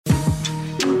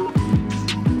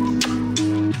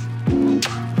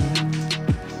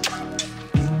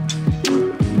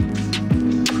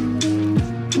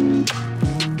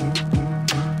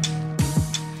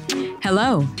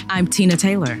Hello, I'm Tina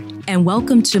Taylor, and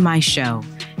welcome to my show,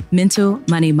 Mental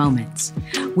Money Moments,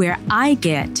 where I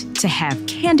get to have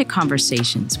candid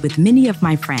conversations with many of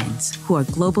my friends who are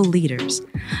global leaders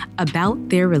about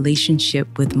their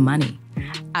relationship with money.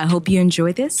 I hope you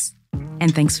enjoy this,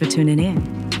 and thanks for tuning in.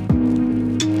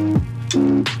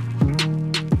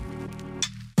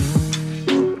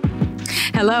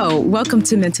 Hello, welcome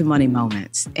to Mental Money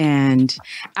Moments. And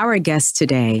our guest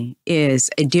today is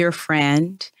a dear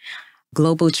friend,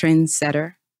 global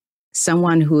trendsetter,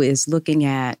 someone who is looking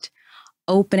at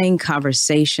opening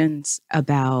conversations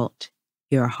about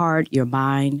your heart, your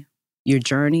mind, your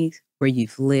journey, where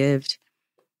you've lived.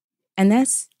 And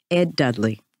that's Ed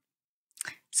Dudley.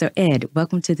 So Ed,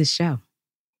 welcome to the show.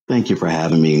 Thank you for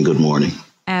having me and good morning.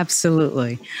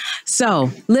 Absolutely. So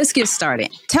let's get started.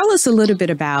 Tell us a little bit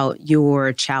about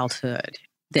your childhood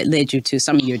that led you to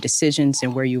some of your decisions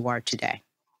and where you are today.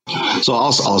 So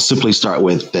I'll simply start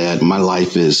with that my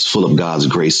life is full of God's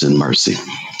grace and mercy,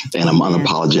 and I'm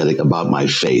unapologetic about my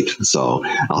faith. So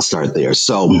I'll start there.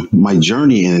 So my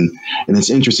journey and it's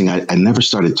interesting, I never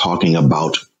started talking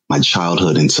about my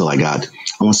childhood until I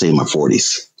want to say in my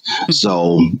 40s.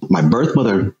 So my birth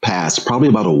mother passed probably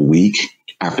about a week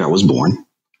after I was born.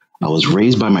 I was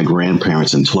raised by my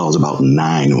grandparents until I was about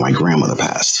 9 when my grandmother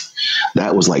passed.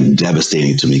 That was like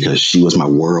devastating to me because she was my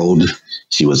world.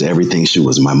 She was everything. She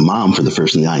was my mom for the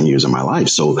first 9 years of my life.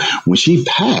 So when she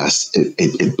passed,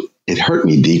 it hurt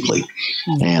me deeply.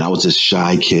 And I was this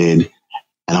shy kid.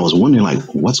 And I was wondering, like,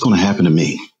 what's going to happen to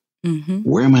me?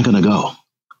 Where am I going to go?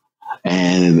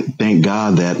 And thank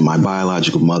God that my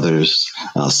biological mother's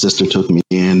sister took me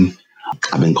in.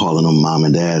 I've been calling them mom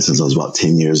and dad since I was about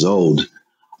 10 years old.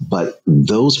 But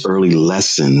those early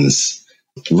lessons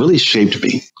really shaped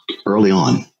me early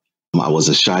on. I was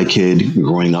a shy kid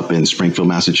growing up in Springfield,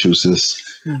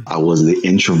 Massachusetts. I was the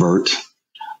introvert,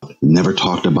 never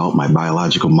talked about my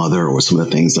biological mother or some of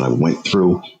the things that I went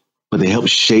through, but they helped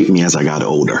shape me as I got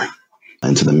older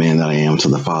into the man that I am, to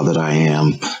the father that I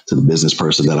am, to the business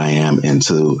person that I am, and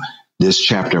to this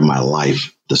chapter of my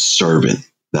life, the servant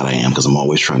that I am, because I'm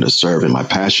always trying to serve. And my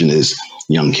passion is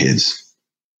young kids.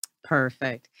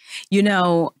 Perfect. You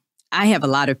know, I have a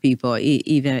lot of people,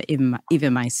 even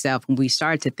myself, when we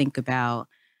start to think about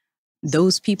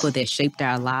those people that shaped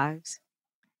our lives,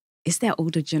 it's that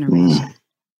older generation.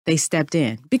 They stepped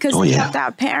in because they helped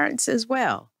our parents as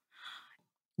well.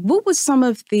 What was some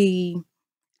of the,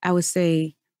 I would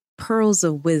say, pearls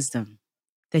of wisdom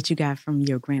that you got from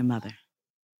your grandmother?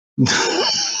 Besides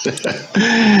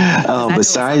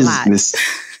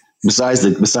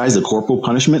the corporal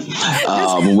punishment,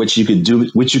 which you could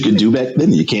do back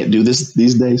then, you can't do this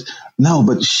these days. No,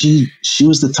 but she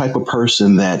was the type of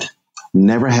person that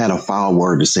never had a foul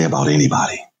word to say about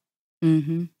anybody.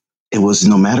 It was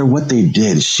no matter what they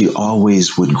did, she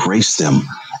always would grace them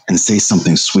and say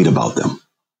something sweet about them.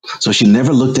 So she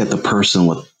never looked at the person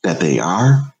that they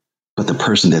are, but the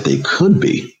person that they could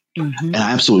be. And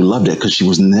I absolutely loved that because she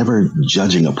was never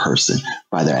judging a person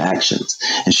by their actions.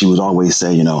 And she would always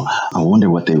say, I wonder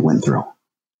what they went through.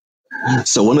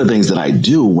 So one of the things that I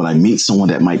do when I meet someone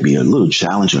that might be a little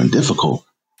challenging and difficult,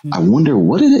 I wonder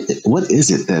what is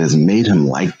it that has made him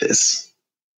like this?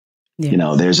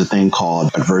 There's a thing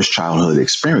called adverse childhood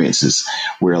experiences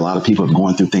where a lot of people are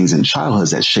going through things in childhood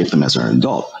that shape them as an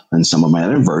adult. And some of them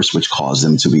are adverse, which cause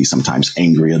them to be sometimes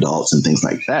angry adults and things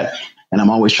like that. And I'm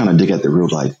always trying to dig at the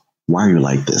root, like, why are you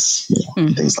like this?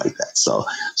 And things like that. So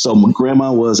my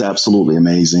grandma was absolutely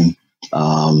amazing.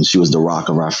 She was the rock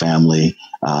of our family.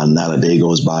 Not a day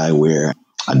goes by where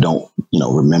I don't,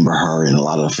 remember her, and a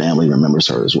lot of the family remembers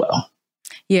her as well.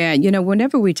 Yeah.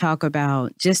 Whenever we talk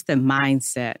about just the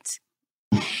mindset,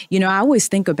 I always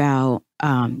think about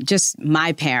just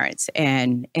my parents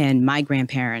and my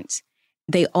grandparents.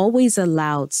 They always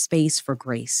allowed space for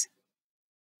grace.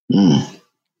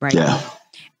 Right. Yeah.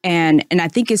 And I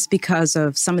think it's because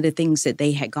of some of the things that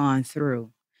they had gone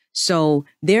through. So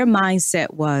their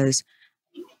mindset was,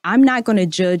 I'm not going to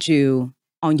judge you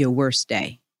on your worst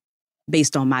day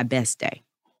based on my best day.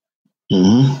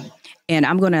 And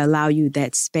I'm going to allow you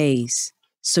that space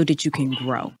so that you can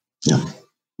grow. Yeah.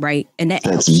 Right. And that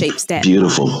shapes that.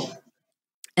 Beautiful. Mind.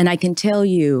 And I can tell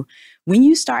you, when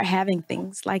you start having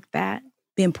things like that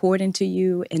being poured into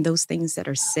you and those things that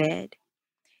are said,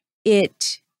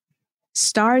 it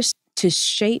starts to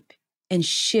shape and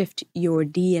shift your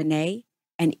DNA,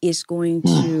 and it's going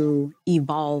to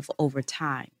evolve over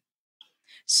time.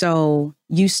 So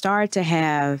you start to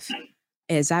have,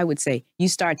 as I would say, you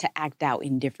start to act out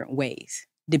in different ways,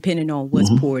 depending on what's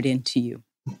poured into you.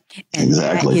 And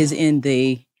that is in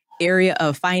the area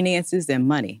of finances and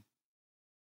money.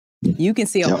 You can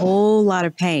see a whole lot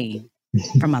of pain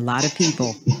from a lot of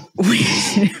people,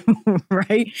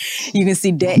 right? You can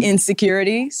see debt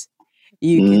insecurities.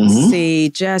 You can see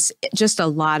just a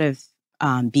lot of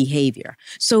behavior.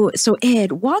 So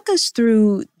Ed, walk us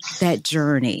through that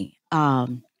journey.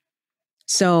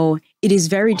 So it is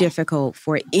very difficult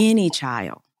for any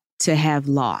child to have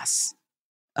loss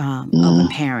of a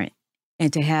parent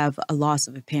and to have a loss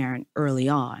of a parent early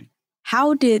on.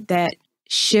 How did that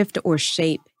shift or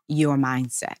shape your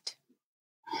mindset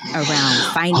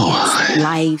around finance,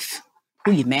 life,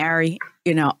 who you marry,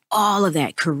 all of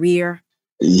that, career?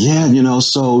 Yeah,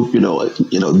 so,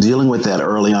 dealing with that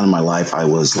early on in my life, I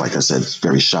was, like I said,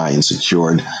 very shy and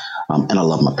secured. And I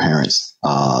love my parents.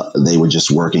 They were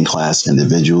just working class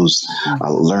individuals. I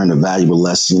learned a valuable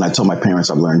lesson. I told my parents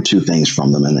I've learned two things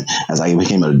from them. And as I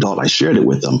became an adult, I shared it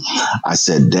with them. I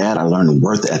said, Dad, I learned a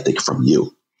worth ethic from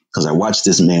you because I watched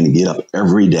this man get up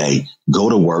every day, go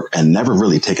to work, and never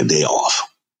really take a day off.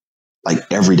 Like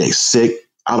every day, sick.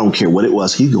 I don't care what it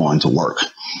was. He's going to work.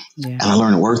 Yeah. And I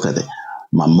learned a worth ethic.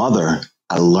 My mother,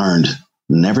 I learned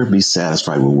never be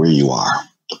satisfied with where you are.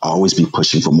 Always be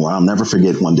pushing for more. I'll never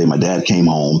forget one day my dad came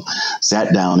home,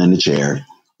 sat down in the chair,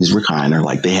 his recliner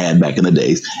like they had back in the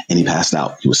days, and he passed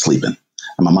out. He was sleeping.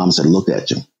 And my mom said, look at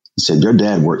you. She said, your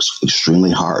dad works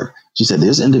extremely hard. She said,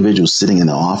 there's individuals sitting in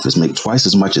the office make twice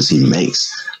as much as he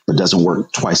makes, but doesn't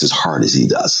work twice as hard as he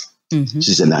does. Mm-hmm.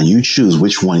 She said, now you choose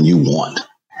which one you want.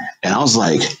 And I was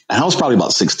probably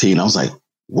about 16. I was like,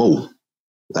 whoa.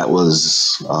 That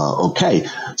was okay.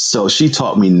 So she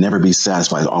taught me never be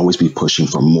satisfied, always be pushing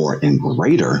for more and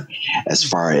greater as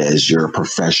far as your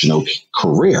professional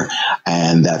career.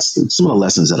 And that's some of the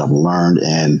lessons that I've learned.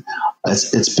 And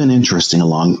it's been interesting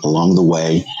along the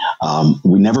way.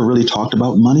 We never really talked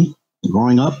about money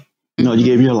growing up. You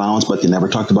gave your allowance, but you never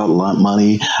talked about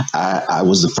money. I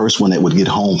was the first one that would get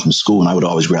home from school, and I would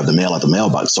always grab the mail at the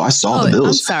mailbox. So I saw the bills.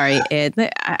 I'm sorry, Ed.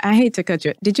 I hate to cut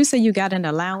you. Did you say you got an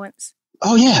allowance?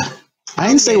 Oh, yeah. I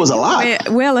didn't say it was a lot.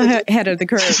 Well ahead of the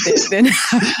curve then.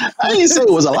 I didn't say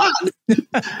it was a lot.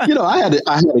 I had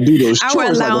to do those chores.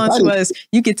 Our allowance was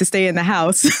you get to stay in the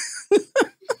house.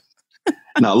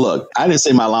 Now, look, I didn't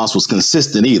say my allowance was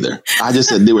consistent either. I just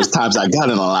said there was times I got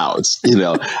an allowance. Me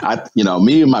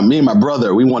and my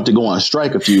brother, we wanted to go on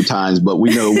strike a few times, but we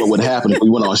know what would happen if we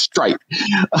went on strike.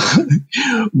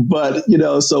 But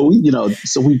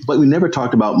we never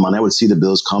talked about money. I would see the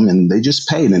bills come and they just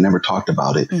paid and never talked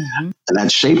about it. Mm-hmm. And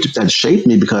that shaped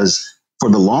me because for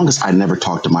the longest, I never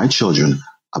talked to my children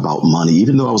about money.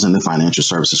 Even though I was in the financial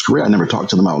services career, I never talked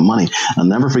to them about money. I'll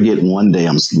never forget one day,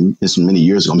 this many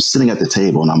years ago, I'm sitting at the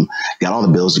table and I'm got all the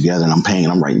bills together and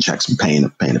I'm writing checks and paying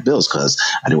the bills because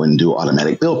I didn't do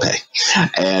automatic bill pay.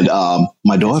 And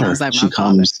my daughter,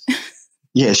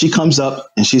 she comes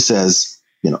up and she says,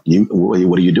 what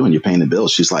are you doing? You're paying the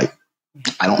bills. She's like,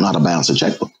 I don't know how to balance a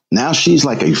checkbook. Now she's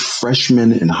like a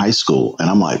freshman in high school. And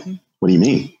I'm like, what do you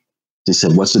mean? She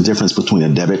said, what's the difference between a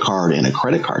debit card and a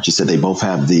credit card? She said, they both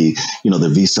have the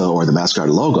Visa or the MasterCard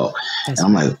logo. And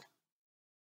I'm like,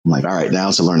 all right, now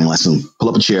it's a learning lesson. Pull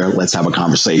up a chair. Let's have a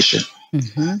conversation.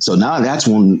 Mm-hmm. So now that's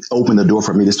when opened the door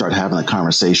for me to start having a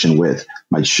conversation with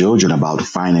my children about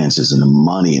finances and the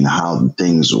money and how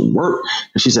things work.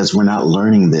 And she says, we're not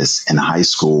learning this in high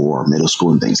school or middle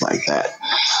school and things like that.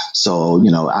 So,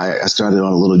 I started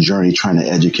on a little journey trying to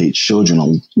educate children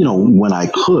on, when I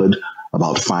could,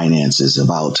 about finances,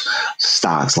 about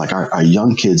stocks. Like our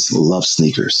young kids love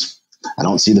sneakers. I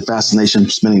don't see the fascination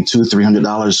of spending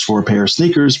 $200-$300 for a pair of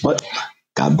sneakers, but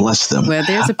God bless them. Well,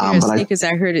 there's a pair of sneakers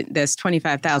I heard that's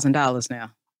 $25,000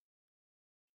 now.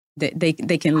 They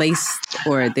can lace,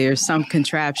 or there's some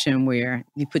contraption where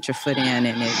you put your foot in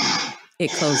and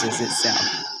it closes itself.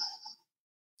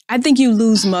 I think you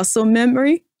lose muscle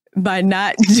memory by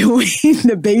not doing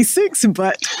the basics,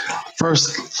 but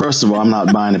first of all, I'm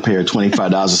not buying a pair of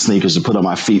 $25 of sneakers to put on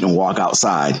my feet and walk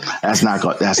outside. That's not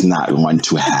going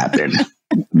to happen.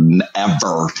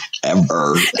 Ever.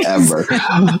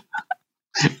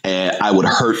 And I would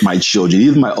hurt my children.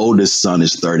 Even my oldest son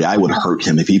is 30. I would hurt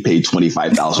him if he paid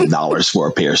 $25,000 for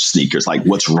a pair of sneakers. Like,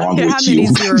 what's wrong with you? How many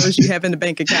zeros you have in the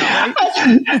bank account,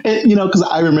 right? Because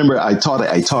I remember I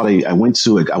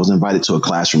was invited to a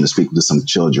classroom to speak to some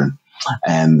children,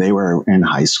 and they were in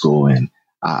high school. And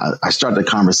I started the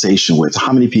conversation with,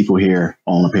 how many people here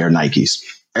own a pair of Nikes?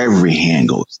 Every hand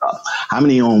goes up. How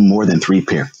many own more than 3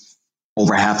 pair?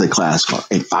 Over half the class.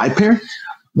 5 pair?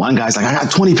 One guy's like, I got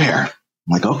 20 pair.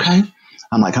 I'm like, okay.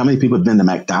 I'm like, how many people have been to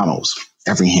McDonald's?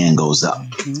 Every hand goes up.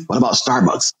 Mm-hmm. What about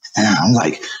Starbucks? And I'm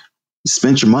like, you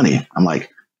spent your money. I'm like,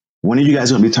 when are you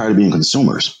guys going to be tired of being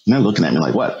consumers? And they're looking at me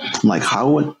like, what? I'm like, how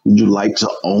would you like to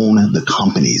own the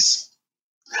companies?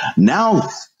 Now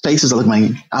faces are looking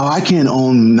like, oh, I can't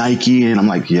own Nike. And I'm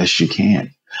like, yes, you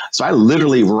can. So I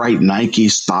literally write Nike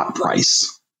stock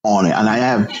price on it. And I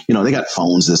have, they got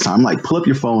phones this time. I'm like, pull up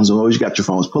your phones. Always got your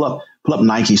phones. Pull up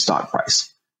Nike stock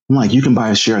price. I'm like, you can buy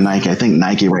a share of Nike. I think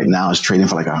Nike right now is trading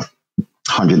for like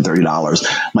 $130.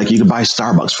 Like, you can buy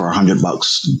Starbucks for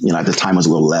 $100. At the time it was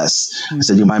a little less. I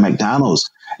said, you can buy McDonald's.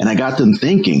 And I got them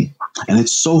thinking, and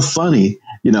it's so funny,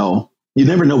 you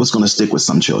never know what's going to stick with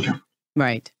some children.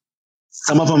 Right.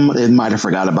 Some of them, it might have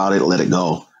forgot about it, let it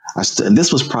go. And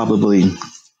this was probably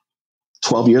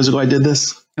 12 years ago I did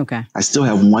this. Okay. I still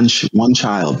have one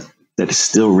child that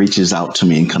still reaches out to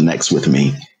me and connects with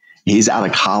me. He's out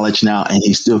of college now, and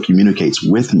he still communicates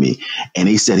with me. And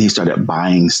he said he started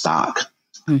buying stock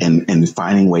and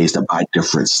finding ways to buy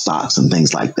different stocks and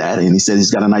things like that. And he said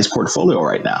he's got a nice portfolio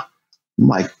right now. I'm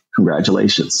like,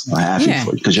 congratulations. I'm happy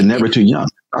for you, because you're never too young.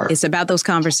 It's about those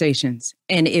conversations.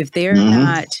 And if they're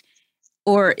not,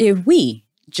 or if we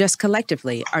just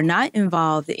collectively are not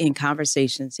involved in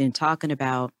conversations in talking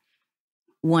about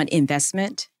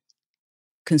investment,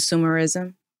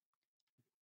 consumerism,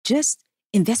 just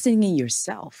investing in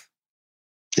yourself.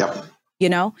 Yep.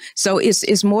 So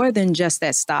it's more than just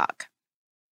that stock.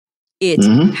 It's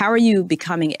how are you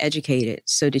becoming educated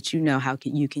so that you know how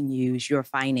you can use your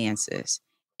finances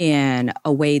in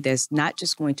a way that's not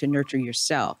just going to nurture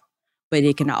yourself, but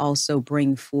it can also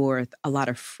bring forth a lot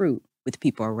of fruit with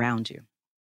people around you.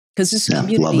 Because it's a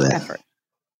community effort,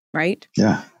 right?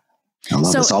 Yeah. I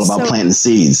love it. It's all about planting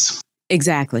seeds.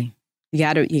 Exactly. You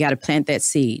gotta plant that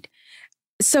seed.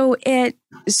 So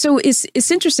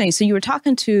it's interesting. So you were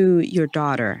talking to your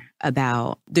daughter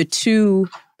about the two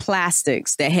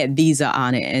plastics that had Visa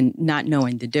on it and not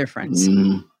knowing the difference.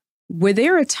 Were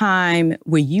there a time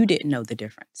where you didn't know the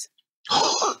difference?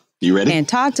 You ready? And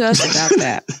talk to us about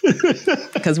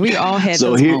that, because we all had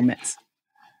those moments.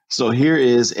 So here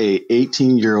is a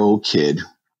 18-year-old kid,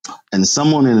 and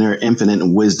someone in their infinite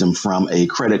wisdom from a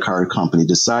credit card company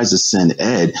decides to send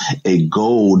Ed a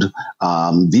gold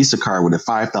Visa card with a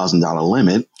 $5,000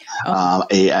 limit,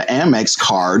 a Amex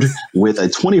card with a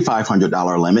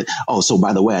 $2,500 limit. Oh, so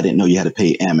by the way, I didn't know you had to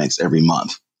pay Amex every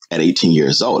month at 18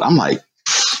 years old. I'm like,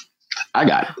 I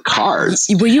got cards.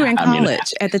 Were you in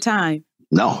college at the time?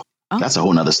 No. Oh. That's a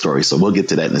whole nother story. So we'll get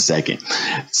to that in a second.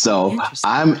 So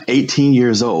I'm 18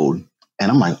 years old,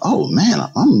 and I'm like, oh man,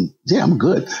 I'm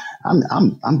good.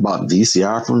 I'm bought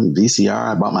VCR from VCR.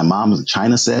 I bought my mom's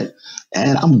China set,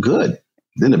 and I'm good.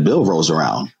 Then the bill rolls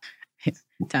around.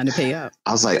 Time to pay up.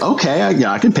 I was like, okay,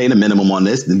 I can pay the minimum on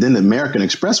this. And then the American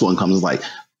Express one comes like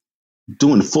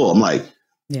doing full. I'm like,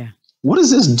 yeah, what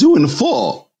is this doing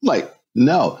full? I'm like,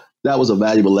 no, that was a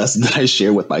valuable lesson that I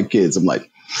share with my kids. I'm like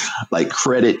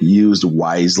credit used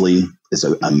wisely is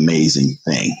an amazing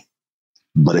thing.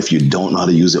 But if you don't know how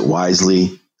to use it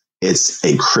wisely, it's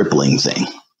a crippling thing.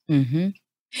 Mm-hmm.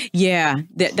 Yeah,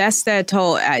 that's that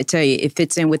whole, I tell you, it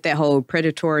fits in with that whole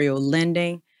predatory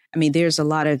lending. I mean, there's a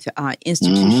lot of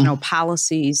institutional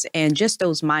policies and just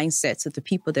those mindsets of the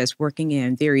people that's working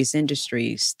in various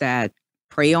industries that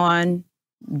prey on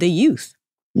the youth.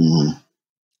 Mm-hmm.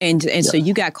 And so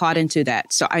you got caught into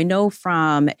that. So I know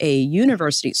from a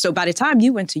university. So by the time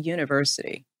you went to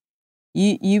university,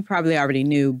 you probably already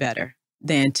knew better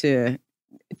than to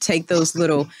take those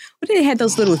little, what did they have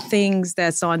those little things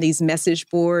that's on these message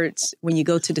boards when you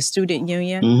go to the student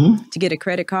union to get a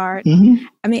credit card? Mm-hmm.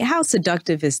 I mean, how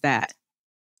seductive is that?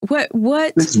 What?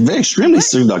 It's very extremely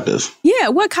seductive. Yeah.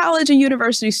 What college and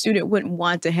university student wouldn't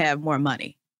want to have more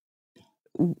money?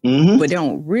 But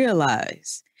don't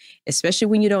realize, especially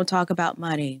when you don't talk about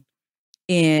money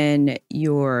at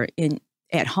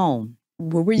home,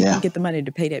 where you can get the money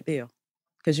to pay that bill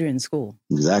because you're in school.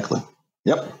 Exactly.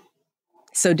 Yep.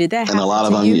 So did that happen? And a lot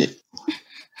of them. You?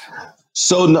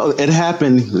 So no, it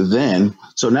happened then.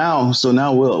 So now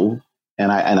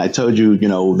I told you,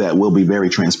 that we'll be very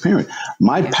transparent.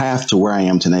 My path to where I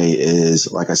am today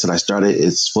is, like I said,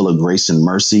 it's full of grace and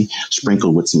mercy,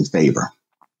 sprinkled with some favor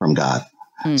from God.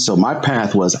 So my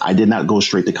path was, I did not go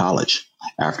straight to college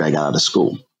after I got out of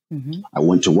school. Mm-hmm. I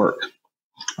went to work.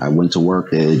 I was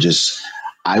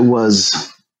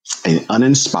an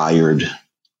uninspired,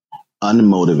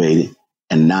 unmotivated,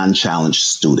 and non-challenged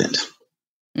student.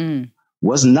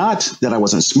 Was not that I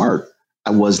wasn't smart.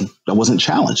 I wasn't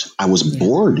challenged. I was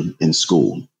bored in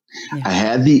school. Yeah. I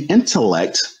had the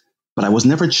intellect, but I was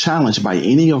never challenged by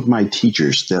any of my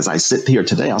teachers. As I sit here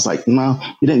today, I was like, no,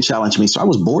 you didn't challenge me. So I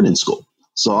was bored in school.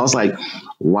 So I was like,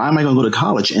 why am I going to go to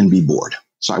college and be bored?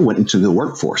 So I went into the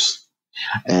workforce.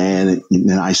 And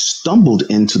then I stumbled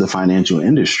into the financial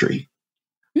industry.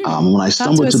 When I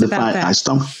stumbled to I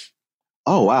stumbled.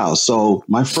 Oh, wow. So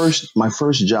my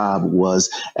first job was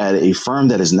at a firm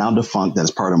that is now defunct, that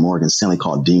is part of Morgan Stanley,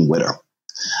 called Dean Witter.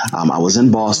 I was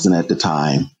in Boston at the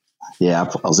time. Yeah,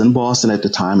 I was in Boston at the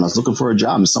time. I was looking for a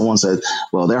job, and someone said,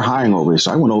 well, they're hiring over here.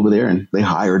 So I went over there and they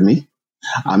hired me.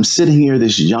 I'm sitting here,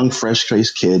 this young,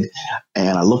 fresh-faced kid,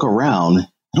 and I look around.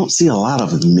 I don't see a lot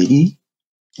of me,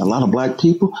 a lot of Black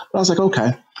people. But I was like,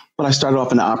 okay. But I started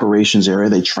off in the operations area.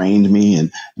 They trained me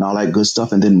and all that good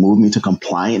stuff, and then moved me to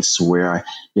compliance, where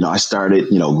I started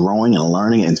growing and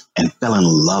learning and fell in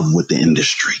love with the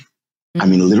industry. I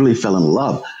mean, literally fell in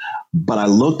love. But I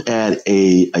looked at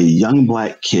a young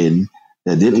Black kid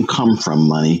that didn't come from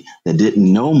money, that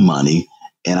didn't know money,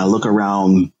 and I look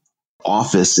around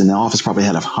office, and the office probably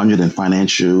had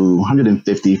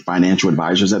 150 financial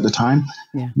advisors at the time.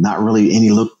 Yeah. Not really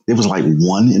any look. There was like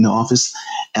one in the office.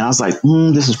 And I was like,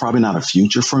 this is probably not a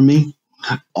future for me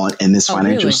in this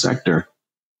financial sector.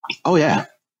 Oh, yeah.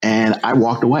 And I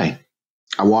walked away.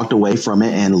 I walked away from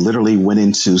it and literally went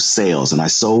into sales. And I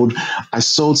sold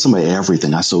some of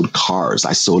everything. I sold cars.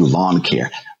 I sold lawn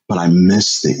care. But I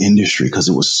missed the industry because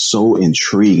it was so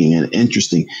intriguing and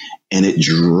interesting. And it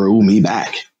drew me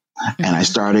back. And I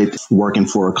started working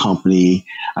for a company.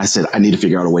 I said, I need to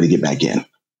figure out a way to get back in.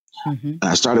 And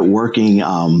I started working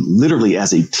literally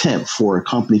as a temp for a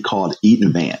company called Eat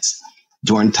and Vance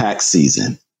during tax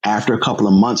season. After a couple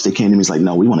of months, they came to me and was like,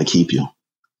 no, we want to keep you.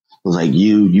 It was like,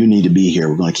 you need to be here.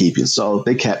 We're going to keep you. So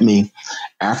they kept me.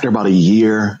 After about a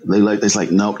year, they're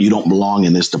like, nope, you don't belong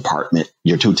in this department.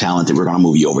 You're too talented. We're going to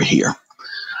move you over here.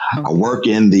 Okay. I work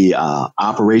in the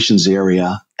operations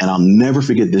area, and I'll never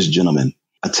forget this gentleman.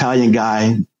 Italian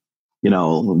guy,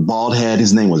 bald head.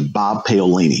 His name was Bob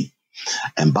Paolini.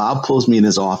 And Bob pulls me in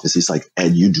his office. He's like,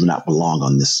 Ed, you do not belong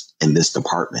in this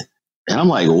department. And I'm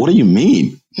like, what do you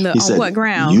mean? He said, what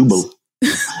grounds?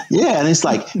 Yeah. And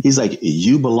he's like,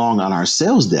 you belong on our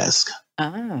sales desk.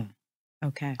 Oh,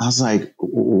 okay. I was like,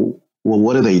 well,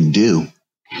 what do they do?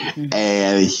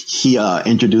 And he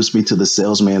introduced me to the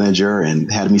sales manager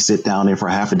and had me sit down there for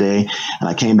half a day. And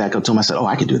I came back up to him. I said, oh,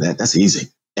 I could do that. That's easy.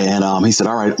 And he said,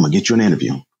 all right, I'm going to get you an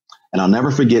interview. And I'll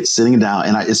never forget sitting down.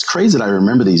 And it's crazy that I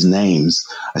remember these names.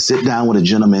 I sit down with a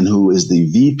gentleman who is the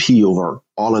VP over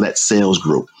all of that sales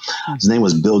group. His name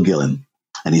was Bill Gillen.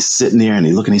 And he's sitting there and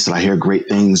he said, I hear great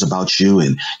things about you.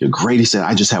 And you're great. He said,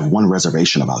 I just have one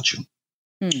reservation about you.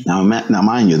 Now,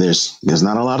 mind you, there's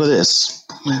not a lot of this.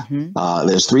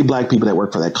 There's 3 Black people that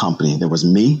work for that company. There was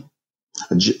me,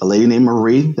 a lady named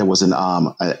Marie that was an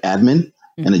admin,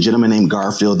 and a gentleman named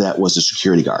Garfield that was a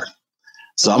security guard.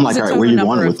 So I'm like, all right, where are you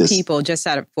going with this? People, just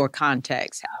for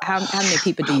context, how many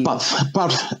people do you?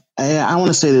 About I want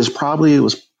to say it was probably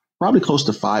close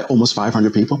to almost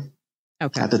 500 people.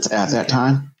 Okay. At that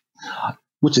time,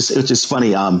 which is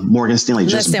funny. Morgan Stanley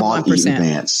just bought Eat and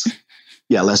Vance.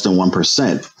 Yeah, less than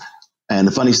 1%. And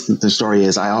the story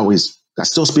is, I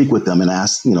still speak with them and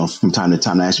ask, from time to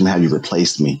time, I ask them, have you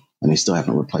replaced me? And they still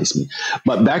haven't replaced me.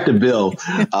 But back to Bill.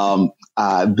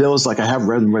 Bill's like, I have a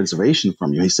reservation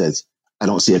from you. He says, I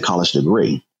don't see a college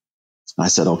degree. And I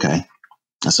said, okay.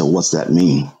 I said, what's that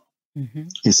mean?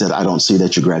 He said, I don't see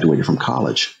that you graduated from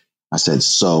college. I said,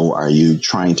 so are you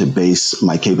trying to base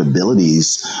my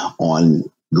capabilities on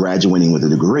graduating with a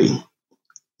degree?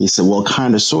 He said, well,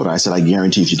 kind of, sort of. I said, I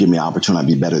guarantee if you give me an opportunity,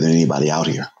 I'd be better than anybody out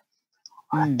here.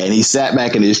 And he sat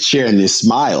back in his chair and he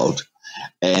smiled.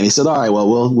 And he said, all right,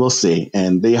 well, we'll see.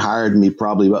 And they hired me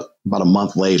probably about a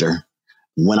month later.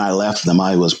 When I left them,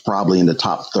 I was probably in the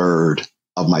top third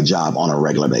of my job on a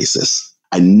regular basis.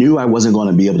 I knew I wasn't going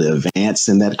to be able to advance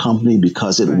in that company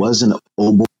because it wasn't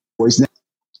old boys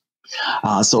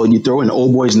network. So you throw in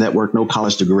old boys network, no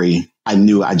college degree. I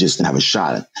knew I just didn't have a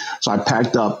shot. So I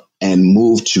packed up and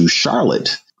moved to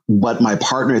Charlotte. But my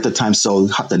partner at the time, so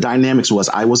the dynamics was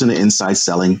I was in the inside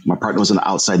selling. My partner was on the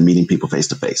outside meeting people face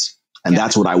to face. And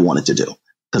that's what I wanted to do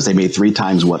because they made 3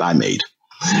 times what I made.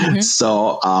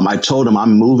 So I told him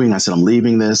I'm moving. I said, I'm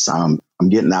leaving this. I'm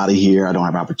getting out of here. I don't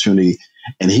have opportunity.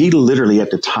 And he literally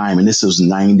at the time, and this was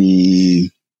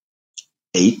 98,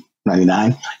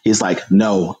 99, he's like,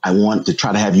 no, I want to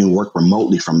try to have you work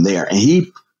remotely from there. And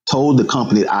he told the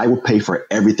company that I would pay for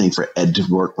everything for Ed to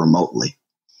work remotely.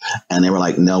 And they were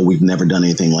like, no, we've never done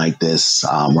anything like this.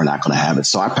 We're not going to have it.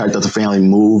 So I packed up the family,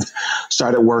 moved,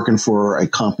 started working for a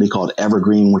company called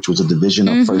Evergreen, which was a division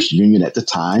of First Union at the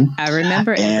time. I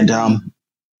remember. And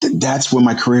that's when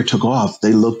my career took off.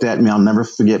 They looked at me. I'll never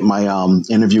forget my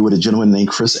interview with a gentleman named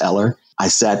Chris Eller. I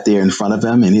sat there in front of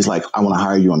him and he's like, I want to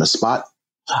hire you on the spot.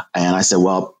 And I said,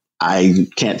 well, I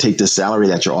can't take the salary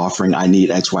that you're offering. I need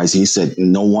X, Y, Z. He said,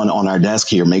 no one on our desk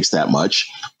here makes that much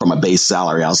from a base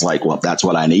salary. I was like, well, that's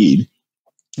what I need.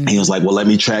 And he was like, well, let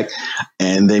me check.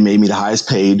 And they made me the highest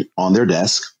paid on their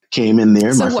desk. Came in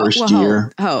there my first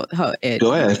year. Hold, Ed.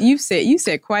 Go ahead. You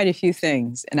said quite a few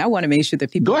things, and I want to make sure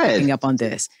that people are picking up on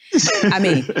this. I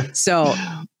mean, so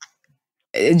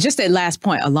just that last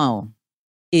point alone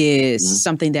is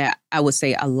something that I would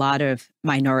say a lot of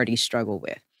minorities struggle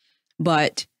with.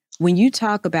 But when you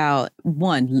talk about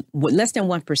less than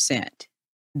 1%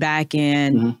 back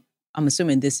in, I'm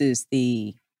assuming this is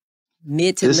the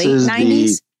mid to late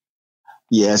 90s.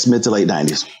 Yes, mid to late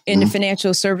 90s. In the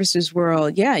financial services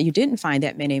world, you didn't find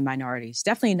that many minorities.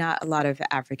 Definitely not a lot of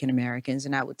African Americans.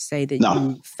 And I would say that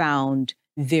you found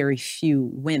very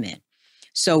few women.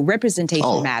 So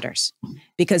representation matters,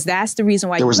 because that's the reason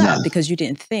why you left, because you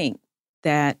didn't think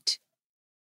that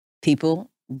people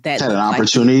that had an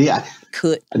opportunity. I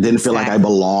didn't feel like I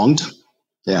belonged.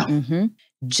 Yeah.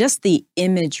 Just the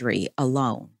imagery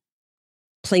alone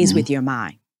plays with your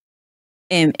mind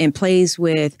and plays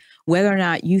with whether or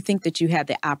not you think that you have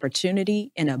the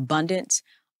opportunity and abundance,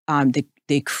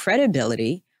 the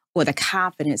credibility or the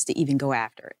confidence to even go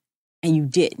after it. And you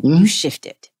didn't. You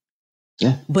shifted.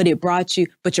 Yeah. But your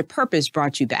purpose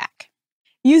brought you back.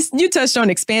 You touched on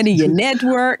expanding your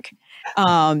network,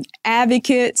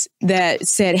 advocates that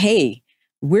said, hey,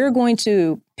 we're going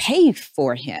to pay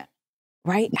for him,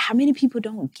 right? How many people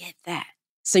don't get that?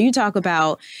 So you talk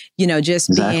about,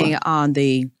 just being on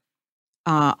the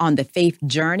faith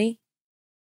journey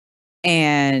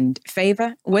and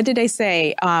favor. What did they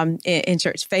say in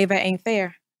church? Favor ain't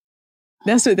fair.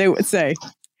 That's what they would say.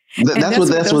 That's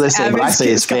what they say, but I say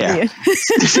it's fair.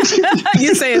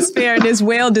 You say it's fair and it's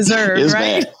well deserved, it's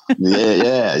right?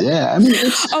 Fair. Yeah. I mean,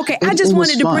 I just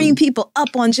wanted to bring people up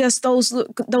on just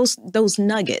those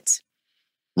nuggets.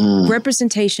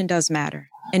 Representation does matter,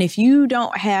 and if you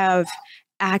don't have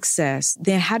access,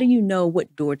 then how do you know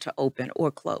what door to open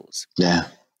or close? Yeah,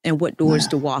 and what doors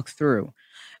to walk through,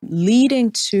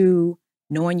 leading to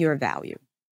knowing your value.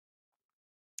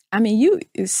 I mean,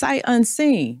 you sight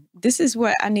unseen. This is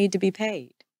what I need to be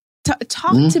paid.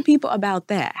 Talk to people about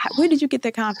that. Where did you get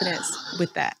the confidence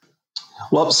with that?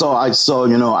 Well,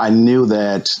 I knew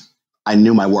that I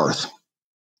knew my worth,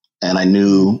 and I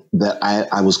knew that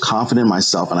I was confident in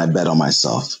myself, and I bet on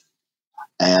myself.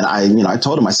 And I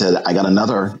told him, I said, I got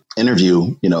another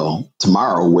interview,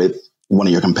 tomorrow with one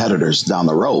of your competitors down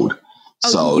the road. Oh,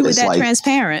 so you were that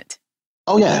transparent.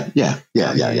 Oh yeah.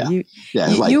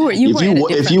 Like, you were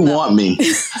if you want me,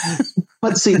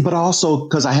 but also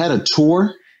because I had a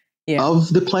tour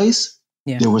of the place,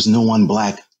 there was no one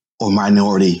Black or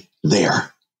minority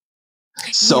there.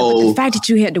 So but the fact that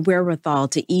you had the wherewithal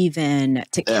to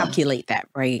calculate that,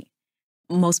 right?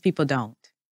 Most people don't.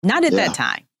 Not at that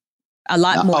time. A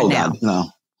lot more now. God, no.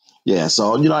 Yeah.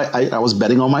 So, I was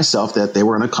betting on myself that they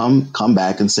were going to come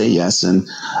back and say yes. And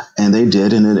they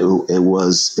did. And it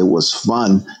was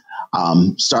fun.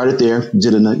 Started there,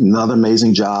 did another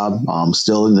amazing job.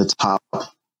 Still in the top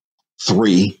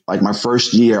 3. Like my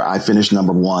first year, I finished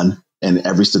number 1 in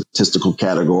every statistical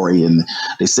category. And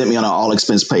they sent me on an all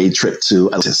expense paid trip to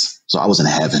Atlantis. So I was in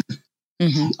heaven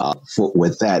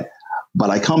with that. But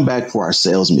I come back for our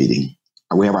sales meeting.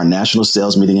 We have our national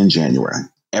sales meeting in January.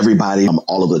 Everybody from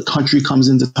all over the country comes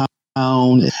into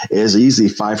town. There's easily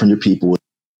 500 people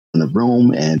in the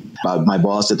room. And my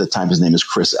boss at the time, his name is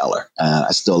Chris Eller.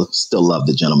 I still love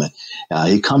the gentleman.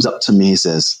 He comes up to me, he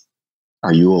says,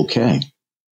 "Are you okay?"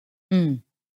 And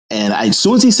as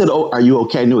soon as he said, "Oh, are you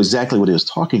okay?" I knew exactly what he was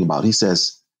talking about. He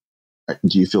says,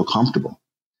 "Do you feel comfortable?"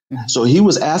 So he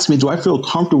was asking me, do I feel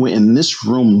comfortable in this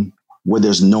room where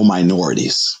there's no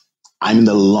minorities? I'm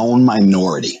the lone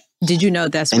minority. Did you know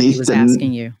that's what he was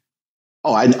asking you?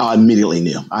 Oh, I immediately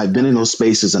knew. I've been in those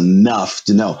spaces enough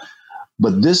to know.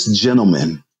 But this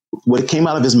gentleman, what came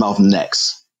out of his mouth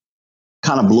next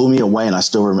kind of blew me away. And I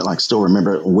still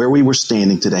remember where we were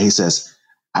standing today. He says,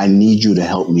 "I need you to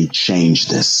help me change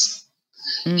this."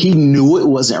 He knew it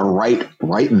wasn't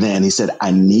right then. He said,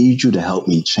 "I need you to help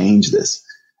me change this."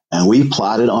 And we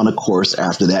plotted on a course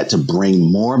after that to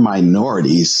bring more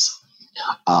minorities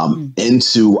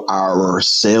into our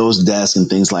sales desk and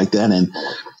things like that. And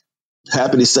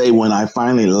happy to say, when I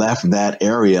finally left that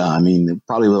area, I mean,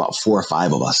 probably about 4 or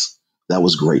 5 of us. That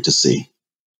was great to see.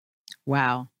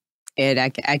 Wow. Ed,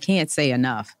 I can't say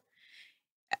enough.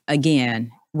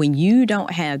 Again, when you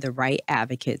don't have the right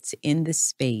advocates in the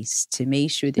space to make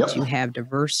sure that you have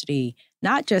diversity,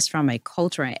 not just from a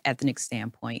cultural and ethnic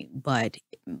standpoint, but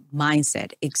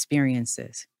mindset,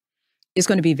 experiences, it's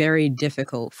going to be very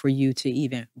difficult for you to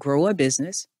even grow a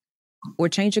business, or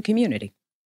change your community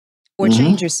or Mm-hmm.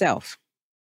 change yourself.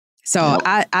 So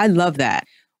Yep. I love that.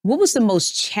 What was the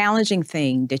most challenging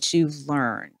thing that you've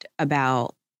learned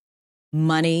about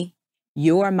money,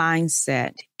 your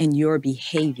mindset, and your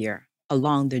behavior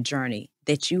along the journey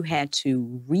that you had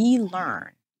to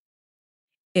relearn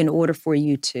in order for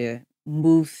you to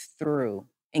move through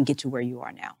and get to where you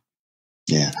are now?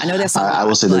 Yeah. I know that's a I will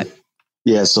lot, say but that.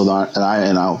 Yeah, so like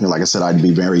I said, I'd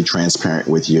be very transparent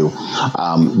with you.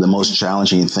 The most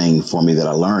challenging thing for me that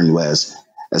I learned was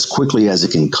as quickly as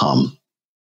it can come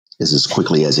is as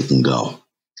quickly as it can go.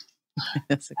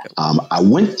 that's a good one. I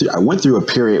went through a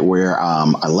period where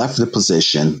I left the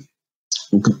position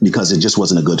because it just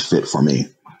wasn't a good fit for me.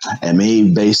 And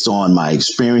maybe based on my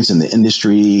experience in the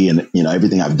industry and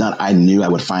everything I've done, I knew I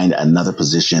would find another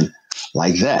position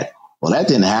like that. Well, that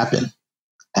didn't happen,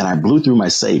 and I blew through my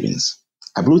savings.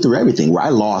 I blew through everything where I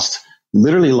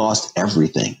literally lost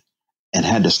everything and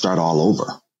had to start all over.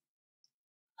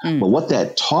 But what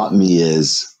that taught me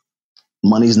is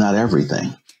money's not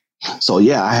everything. So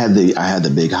yeah, I had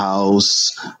the big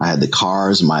house, I had the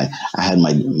cars, I had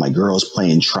my girls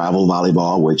playing travel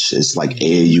volleyball, which is like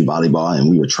AAU volleyball, and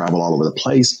we would travel all over the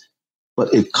place.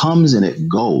 But it comes and it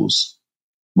goes.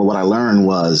 But what I learned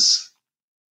was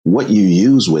what you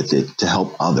use with it to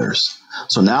help others.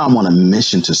 So now I'm on a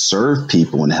mission to serve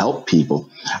people and help people.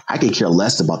 I could care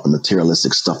less about the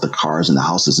materialistic stuff, the cars and the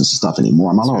houses and stuff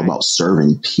anymore. I'm all about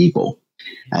serving people.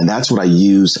 And that's what I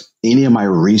use any of my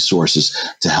resources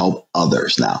to help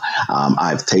others now.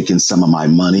 I've taken some of my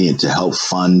money and to help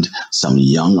fund some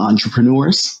young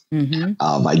entrepreneurs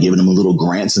by giving them a little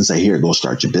grants and say, here, go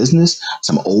start your business.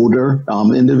 Some older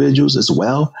individuals as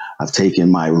well. I've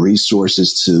taken my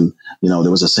resources to,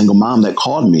 there was a single mom that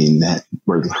called me and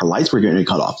where her lights were getting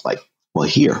cut off. Like, well,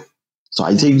 here. So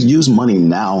I use money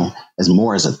now as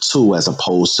a tool as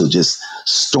opposed to just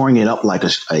storing it up like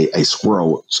a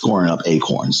squirrel storing up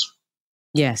acorns.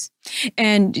 Yes.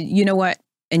 And you know what?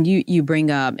 And you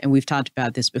bring up, and we've talked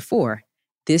about this before,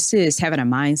 this is having a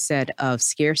mindset of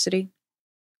scarcity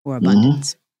or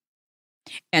abundance.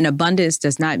 And abundance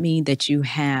does not mean that you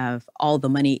have all the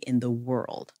money in the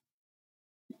world.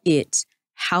 It's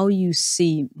how you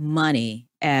see money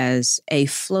as a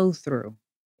flow through.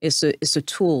 It's a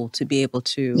tool to be able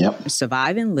to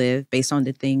survive and live based on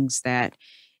the things that,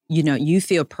 you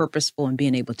feel purposeful in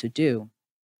being able to do,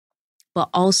 but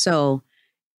also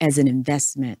as an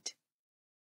investment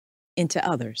into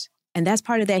others. And that's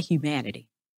part of that humanity,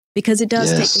 because it does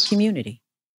take the community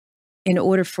in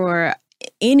order for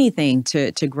anything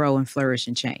to grow and flourish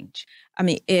and change. I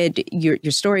mean,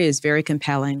 your story is very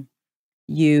compelling.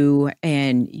 You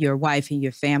and your wife and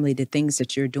your family, the things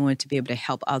that you're doing to be able to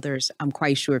help others, I'm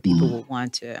quite sure people will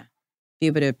want to be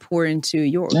able to pour into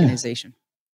your organization.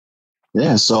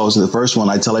 Yeah, so the first one,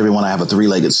 I tell everyone I have a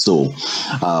three-legged stool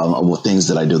with things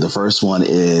that I do. The first one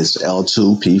is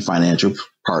L2P Financial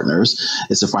Partners.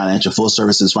 It's a full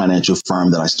services financial firm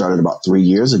that I started about 3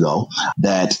 years ago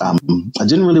that I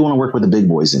didn't really want to work with the big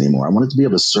boys anymore. I wanted to be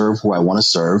able to serve who I want to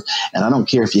serve. And I don't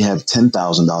care if you have $10,000.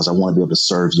 I want to be able to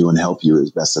serve you and help you as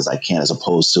best as I can, as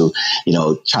opposed to,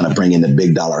 trying to bring in the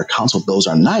big dollar accounts. Well, those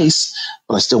are nice,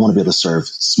 but I still want to be able to serve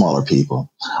smaller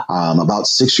people. About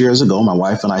 6 years ago, my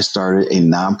wife and I started a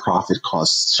nonprofit called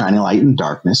Shining Light in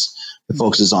Darkness. It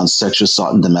focuses on sexual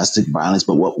assault and domestic violence,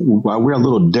 but while we're a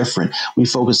little different, we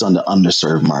focus on the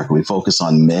underserved market. We focus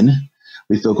on men.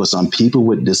 We focus on people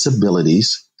with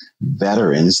disabilities,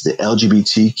 veterans, the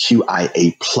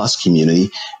LGBTQIA plus community,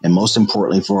 and most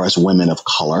importantly for us, women of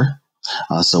color.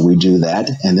 So we do that.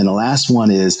 And then the last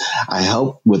one is I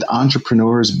help with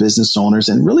entrepreneurs, business owners,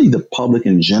 and really the public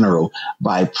in general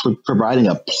by providing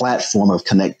a platform of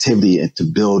connectivity and to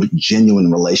build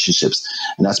genuine relationships.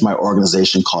 And that's my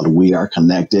organization called We Are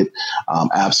Connected.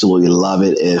 Absolutely love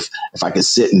it. If I could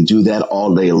sit and do that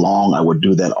all day long, I would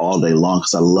do that all day long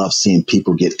because I love seeing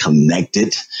people get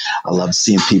connected. I love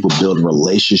seeing people build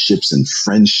relationships and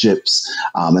friendships.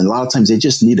 And a lot of times they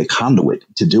just need a conduit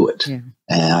to do it. Yeah.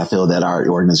 And I feel that our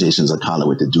organization is a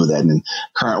conduit to do that. And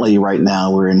currently, right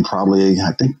now, we're in probably,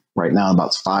 I think, right now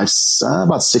about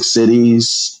 6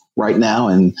 cities right now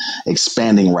and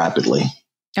expanding rapidly.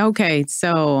 Okay.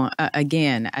 So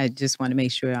again, I just want to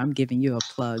make sure I'm giving you a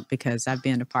plug because I've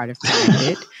been a part of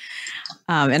Connected.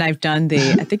 And I've done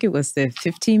I think it was the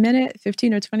 15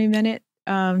 or 20 minute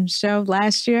show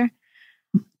last year.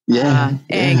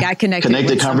 And got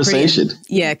connected conversation.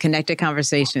 Connected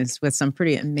conversations with some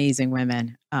pretty amazing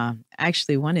women.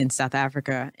 Actually, one in South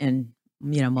Africa, and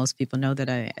most people know that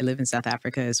I live in South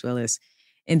Africa as well as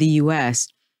in the U.S.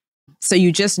 So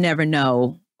you just never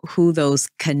know who those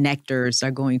connectors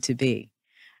are going to be.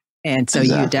 And so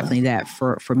you're definitely that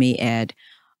for me, Ed.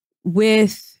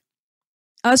 With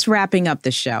us wrapping up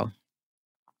the show,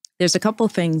 there's a couple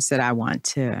of things that I want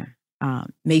to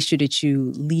make sure that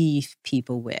you leave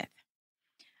people with.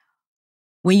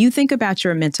 When you think about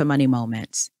your mental money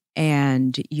moments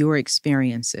and your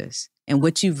experiences and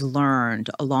what you've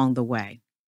learned along the way,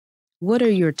 what are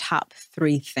your top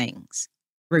 3 things,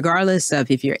 regardless of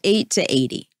if you're 8 to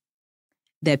 80,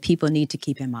 that people need to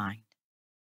keep in mind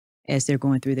as they're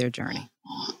going through their journey?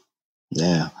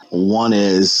 Yeah. One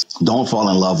is don't fall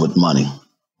in love with money.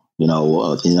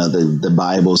 The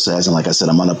Bible says, and like I said,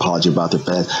 I'm unapologetic about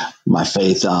my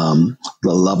faith. The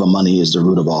love of money is the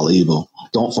root of all evil.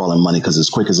 Don't fall in money because as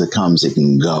quick as it comes, it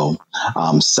can go.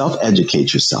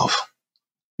 Self-educate yourself.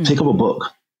 Pick up a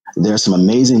book. There are some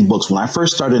amazing books. When I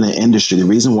first started in the industry, the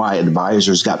reason why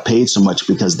advisors got paid so much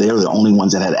because they're the only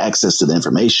ones that had access to the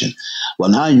information. Well,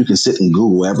 now you can sit and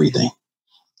Google everything.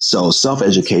 So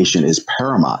self-education is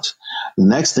paramount. The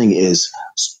next thing is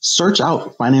search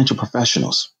out financial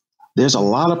professionals. There's a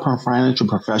lot of financial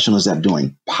professionals that are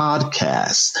doing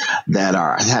podcasts, that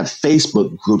have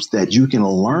Facebook groups that you can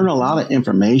learn a lot of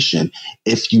information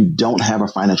if you don't have a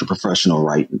financial professional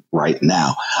right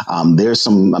now. There's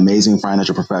some amazing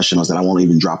financial professionals that I won't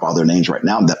even drop all their names right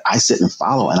now that I sit and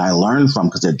follow and I learn from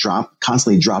because they're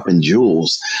constantly dropping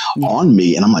jewels on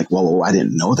me. And I'm like, whoa, I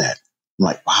didn't know that. I'm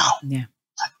like, wow. Yeah.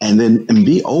 And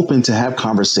be open to have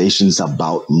conversations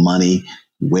about money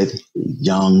with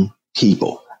young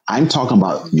people. I'm talking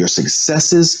about your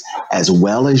successes as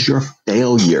well as your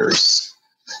failures,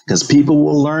 because people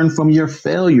will learn from your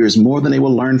failures more than they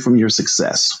will learn from your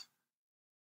success.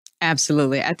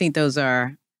 Absolutely. I think those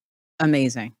are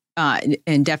amazing.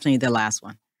 And definitely the last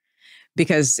one,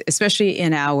 because especially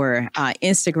in our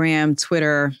Instagram,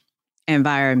 Twitter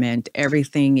environment,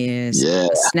 everything is a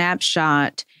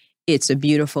snapshot. It's a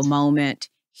beautiful moment.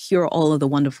 Here are all of the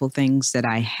wonderful things that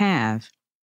I have.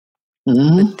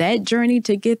 But that journey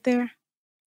to get there,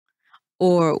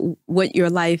 or what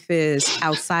your life is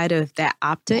outside of that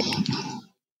optic,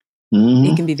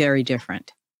 it can be very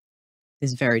different.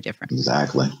 It's very different.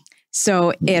 Exactly.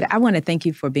 So, Ed, I want to thank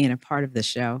you for being a part of the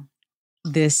show.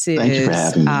 Thank you for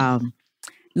having me.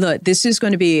 Look, this is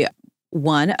going to be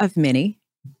one of many.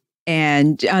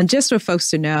 And just for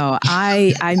folks to know,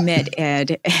 I met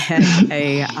Ed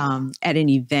at an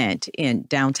event in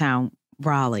downtown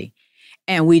Raleigh,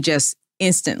 and we just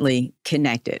instantly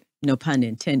connected, no pun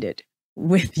intended,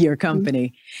 with your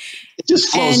company. It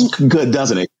just flows good,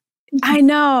 doesn't it? I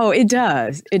know, it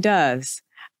does. It does.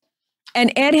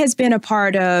 And Ed has been a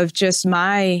part of just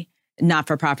my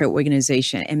not-for-profit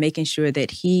organization and making sure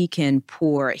that he can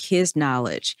pour his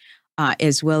knowledge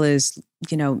as well as,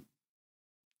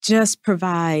 just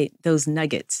provide those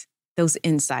nuggets, those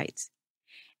insights.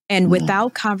 And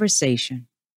without conversation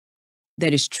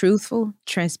that is truthful,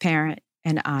 transparent,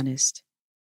 and honest,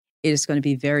 it is going to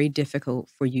be very difficult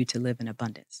for you to live in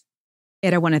abundance.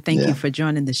 Ed, I want to thank you for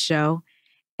joining the show.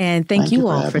 And thank you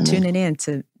all for tuning in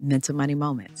to Mental Money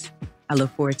Moments. I look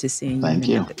forward to seeing you in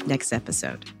the next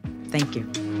episode. Thank you.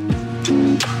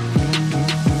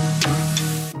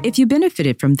 If you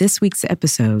benefited from this week's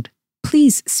episode,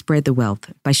 please spread the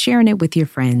wealth by sharing it with your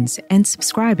friends and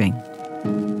subscribing.